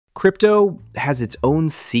Crypto has its own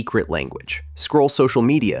secret language. Scroll social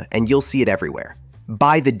media and you'll see it everywhere.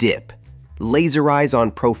 Buy the dip, laser eyes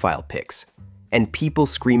on profile pics, and people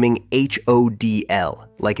screaming HODL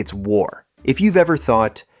like it's war. If you've ever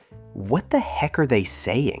thought, what the heck are they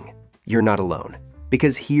saying? You're not alone.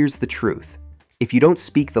 Because here's the truth. If you don't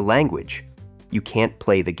speak the language, you can't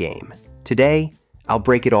play the game. Today, I'll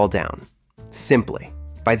break it all down. Simply.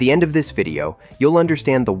 By the end of this video, you'll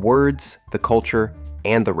understand the words, the culture,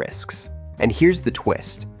 and the risks. And here's the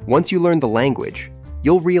twist. Once you learn the language,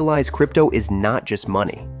 you'll realize crypto is not just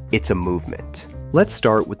money, it's a movement. Let's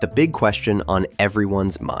start with the big question on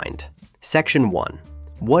everyone's mind. Section 1.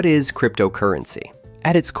 What is cryptocurrency?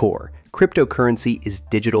 At its core, cryptocurrency is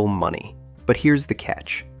digital money. But here's the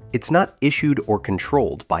catch. It's not issued or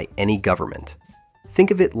controlled by any government. Think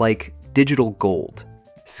of it like digital gold.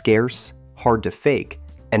 Scarce, hard to fake,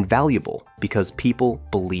 and valuable because people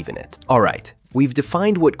believe in it. All right, we've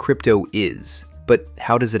defined what crypto is, but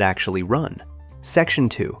how does it actually run? Section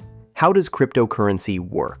 2. How does cryptocurrency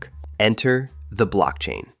work? Enter the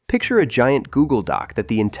blockchain. Picture a giant Google Doc that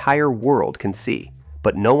the entire world can see,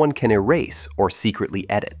 but no one can erase or secretly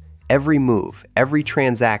edit. Every move, every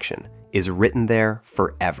transaction is written there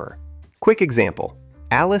forever. Quick example.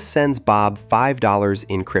 Alice sends Bob $5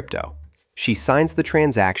 in crypto. She signs the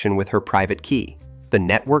transaction with her private key. The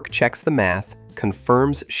network checks the math,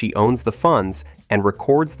 confirms she owns the funds, and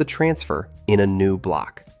records the transfer in a new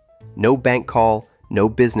block. No bank call, no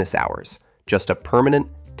business hours, just a permanent,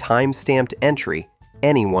 time-stamped entry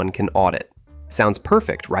anyone can audit. Sounds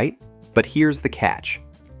perfect, right? But here's the catch.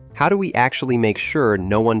 How do we actually make sure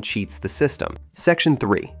no one cheats the system? Section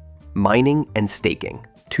 3. Mining and staking.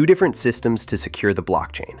 Two different systems to secure the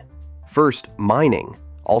blockchain. First, mining,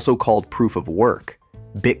 also called proof of work,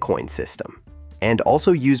 Bitcoin system, and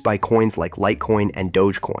also used by coins like Litecoin and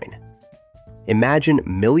Dogecoin. Imagine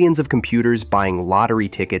millions of computers buying lottery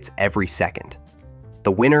tickets every second.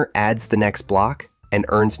 The winner adds the next block and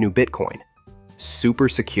earns new Bitcoin. Super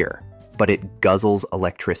secure, but it guzzles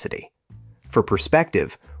electricity. For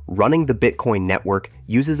perspective, running the Bitcoin network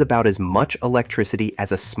uses about as much electricity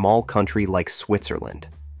as a small country like Switzerland.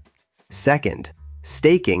 Second,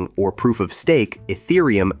 staking or proof of stake,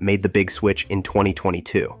 Ethereum made the big switch in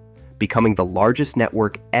 2022. Becoming the largest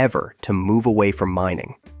network ever to move away from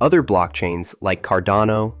mining. Other blockchains like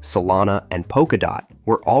Cardano, Solana, and Polkadot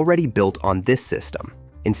were already built on this system.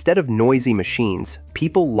 Instead of noisy machines,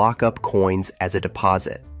 people lock up coins as a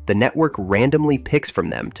deposit. The network randomly picks from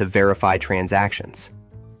them to verify transactions.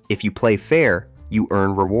 If you play fair, you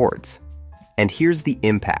earn rewards. And here's the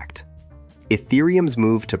impact. Ethereum's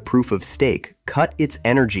move to proof of stake cut its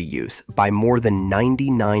energy use by more than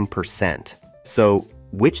 99%. So,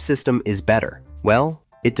 which system is better? Well,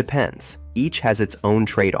 it depends. Each has its own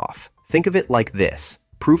trade-off. Think of it like this.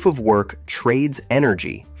 Proof of work trades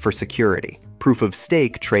energy for security. Proof of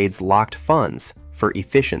stake trades locked funds for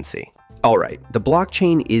efficiency. All right, the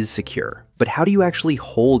blockchain is secure, but how do you actually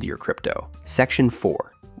hold your crypto? Section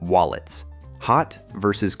 4. Wallets. Hot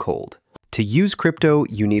versus cold. To use crypto,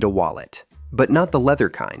 you need a wallet, but not the leather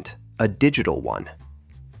kind, a digital one.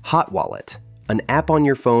 Hot wallet, an app on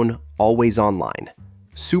your phone, always online.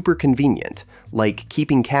 Super convenient, like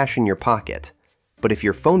keeping cash in your pocket. But if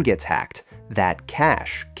your phone gets hacked, that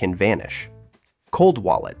cash can vanish. Cold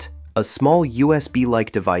wallet, a small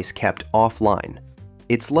USB-like device kept offline.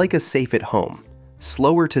 It's like a safe at home,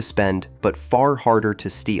 slower to spend, but far harder to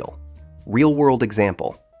steal. Real-world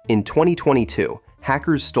example. In 2022,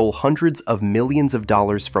 hackers stole hundreds of millions of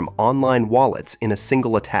dollars from online wallets in a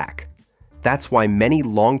single attack. That's why many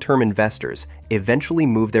long-term investors eventually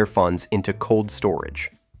move their funds into cold storage.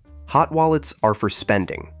 Hot wallets are for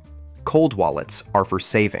spending. Cold wallets are for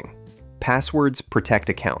saving. Passwords protect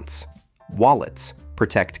accounts. Wallets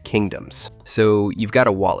protect kingdoms. So you've got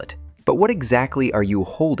a wallet, but what exactly are you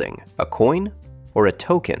holding? A coin or a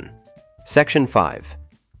token? Section 5.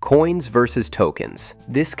 Coins versus tokens.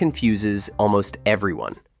 This confuses almost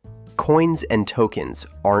everyone. Coins and tokens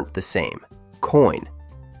aren't the same. Coin.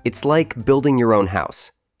 It's like building your own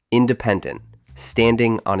house. Independent.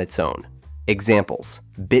 Standing on its own. Examples: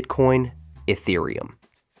 Bitcoin, Ethereum.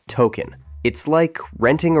 Token. It's like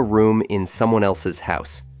renting a room in someone else's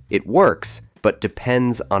house. It works, but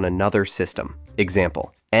depends on another system.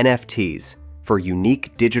 Example: NFTs. For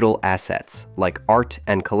unique digital assets like art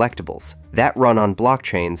and collectibles that run on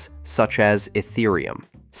blockchains such as Ethereum.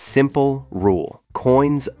 Simple rule.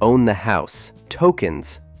 Coins own the house.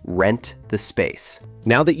 Tokens rent the space.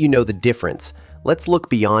 Now that you know the difference, let's look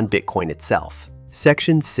beyond Bitcoin itself.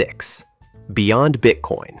 Section 6. Beyond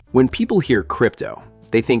Bitcoin. When people hear crypto,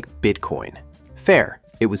 they think Bitcoin. Fair,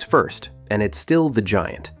 it was first, and it's still the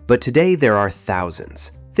giant. But today there are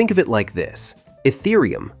thousands. Think of it like this.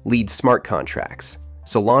 Ethereum leads smart contracts.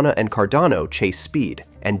 Solana and Cardano chase speed,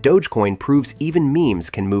 and Dogecoin proves even memes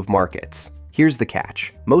can move markets. Here's the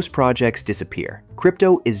catch. Most projects disappear.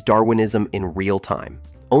 Crypto is Darwinism in real time.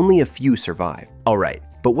 Only a few survive. Alright,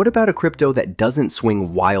 but what about a crypto that doesn't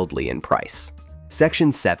swing wildly in price?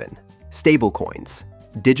 Section 7. Stablecoins.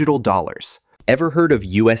 Digital dollars. Ever heard of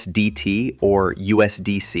USDT or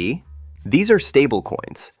USDC? These are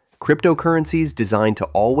stablecoins, cryptocurrencies designed to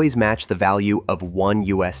always match the value of one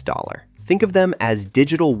US dollar. Think of them as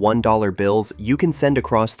digital $1 bills you can send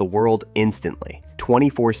across the world instantly,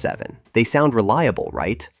 24/7. They sound reliable,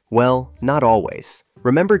 right? Well, not always.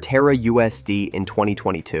 Remember Terra USD in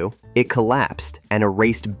 2022? It collapsed and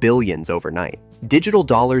erased billions overnight. Digital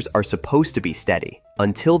dollars are supposed to be steady,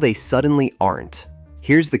 until they suddenly aren't.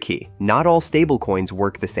 Here's the key. Not all stablecoins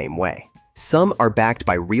work the same way. Some are backed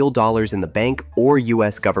by real dollars in the bank or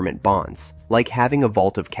US government bonds, like having a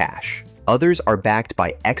vault of cash. Others are backed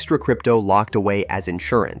by extra crypto locked away as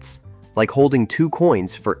insurance, like holding 2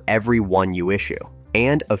 coins for every one you issue.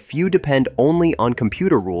 And a few depend only on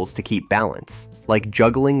computer rules to keep balance, like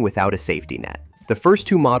juggling without a safety net. The first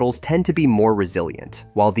 2 models tend to be more resilient,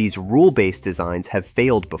 while these rule-based designs have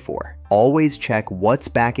failed before. Always check what's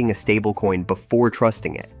backing a stablecoin before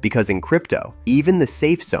trusting it, because in crypto, even the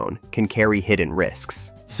safe zone can carry hidden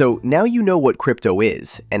risks. So now you know what crypto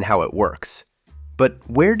is and how it works. But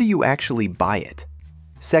where do you actually buy it?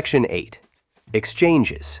 Section 8.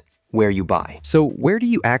 Exchanges. Where you buy. So where do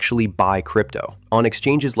you actually buy crypto? On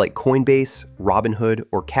exchanges like Coinbase, Robinhood,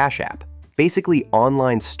 or Cash App. Basically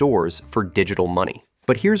online stores for digital money.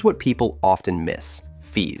 But here's what people often miss.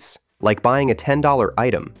 Fees. Like buying a $10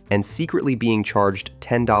 item and secretly being charged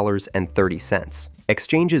 $10.30.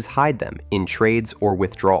 Exchanges hide them in trades or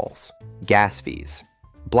withdrawals. Gas fees.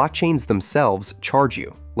 Blockchains themselves charge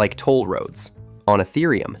you, like toll roads. On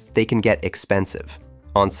Ethereum, they can get expensive.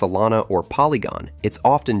 On Solana or Polygon, it's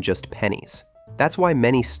often just pennies. That's why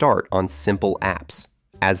many start on simple apps.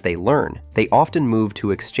 As they learn, they often move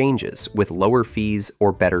to exchanges with lower fees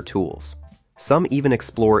or better tools. Some even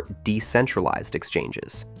explore decentralized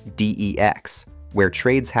exchanges, DEX, where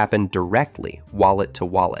trades happen directly wallet to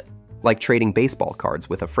wallet, like trading baseball cards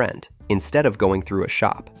with a friend, instead of going through a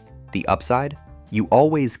shop. The upside? You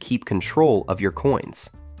always keep control of your coins.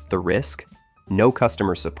 The risk? No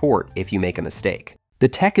customer support if you make a mistake. The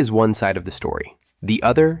tech is one side of the story. The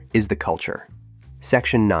other is the culture.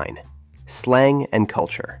 Section 9. Slang and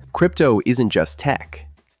culture. Crypto isn't just tech.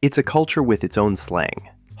 It's a culture with its own slang.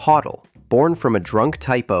 HODL, born from a drunk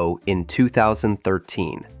typo in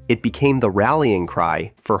 2013. It became the rallying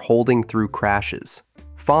cry for holding through crashes.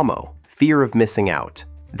 FOMO, fear of missing out.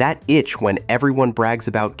 That itch when everyone brags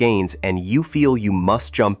about gains and you feel you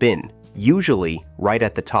must jump in, usually right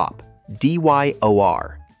at the top.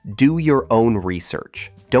 DYOR, do your own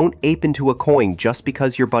research. Don't ape into a coin just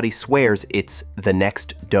because your buddy swears it's the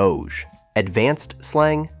next Doge. Advanced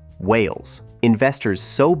slang, whales. Investors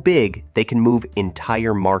so big they can move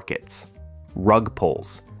entire markets. Rug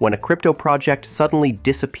pulls, when a crypto project suddenly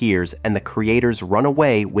disappears and the creators run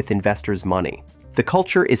away with investors' money. The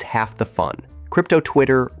culture is half the fun. Crypto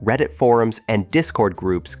Twitter, Reddit forums, and Discord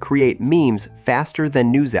groups create memes faster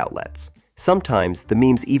than news outlets. Sometimes the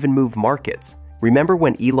memes even move markets. Remember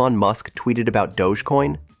when Elon Musk tweeted about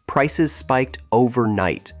Dogecoin? Prices spiked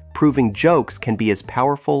overnight, proving jokes can be as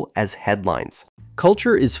powerful as headlines.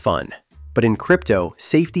 Culture is fun, but in crypto,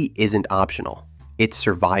 safety isn't optional. It's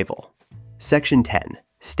survival. Section 10.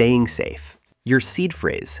 Staying safe. Your seed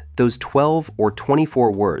phrase, those 12 or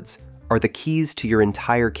 24 words, are the keys to your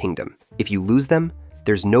entire kingdom. If you lose them,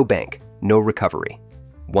 there's no bank, no recovery.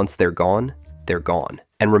 Once they're gone, they're gone.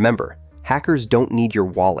 And remember, hackers don't need your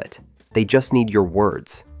wallet. They just need your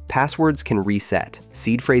words. Passwords can reset,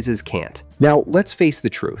 seed phrases can't. Now, let's face the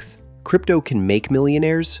truth. Crypto can make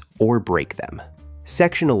millionaires or break them.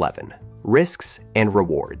 Section 11. Risks and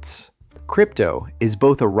rewards. Crypto is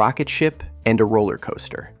both a rocket ship and a roller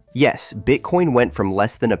coaster. Yes, Bitcoin went from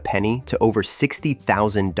less than a penny to over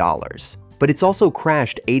 $60,000, but it's also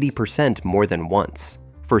crashed 80% more than once.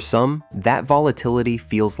 For some, that volatility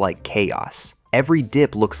feels like chaos. Every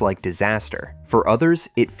dip looks like disaster. For others,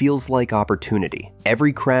 it feels like opportunity.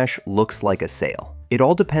 Every crash looks like a sale. It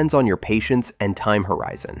all depends on your patience and time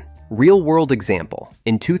horizon. Real-world example.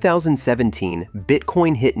 In 2017,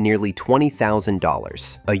 Bitcoin hit nearly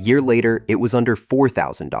 $20,000. A year later, it was under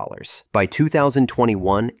 $4,000. By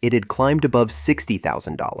 2021, it had climbed above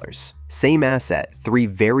 $60,000. Same asset, 3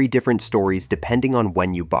 very different stories depending on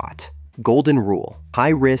when you bought. Golden rule: high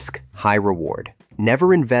risk, high reward.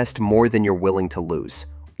 Never invest more than you're willing to lose,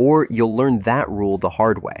 or you'll learn that rule the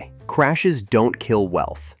hard way. Crashes don't kill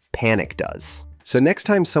wealth, panic does. So next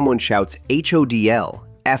time someone shouts HODL,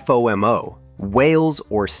 FOMO, whales,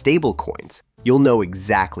 or stablecoins, you'll know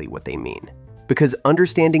exactly what they mean. Because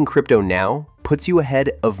understanding crypto now puts you ahead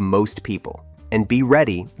of most people. And be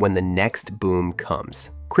ready when the next boom comes.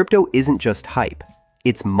 Crypto isn't just hype,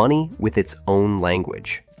 it's money with its own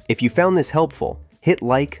language. If you found this helpful, hit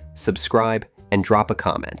like, subscribe, and drop a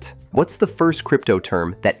comment. What's the first crypto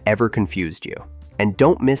term that ever confused you? And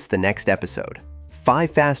don't miss the next episode.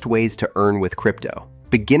 5 fast ways to earn with crypto.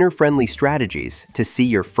 Beginner-friendly strategies to see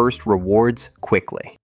your first rewards quickly.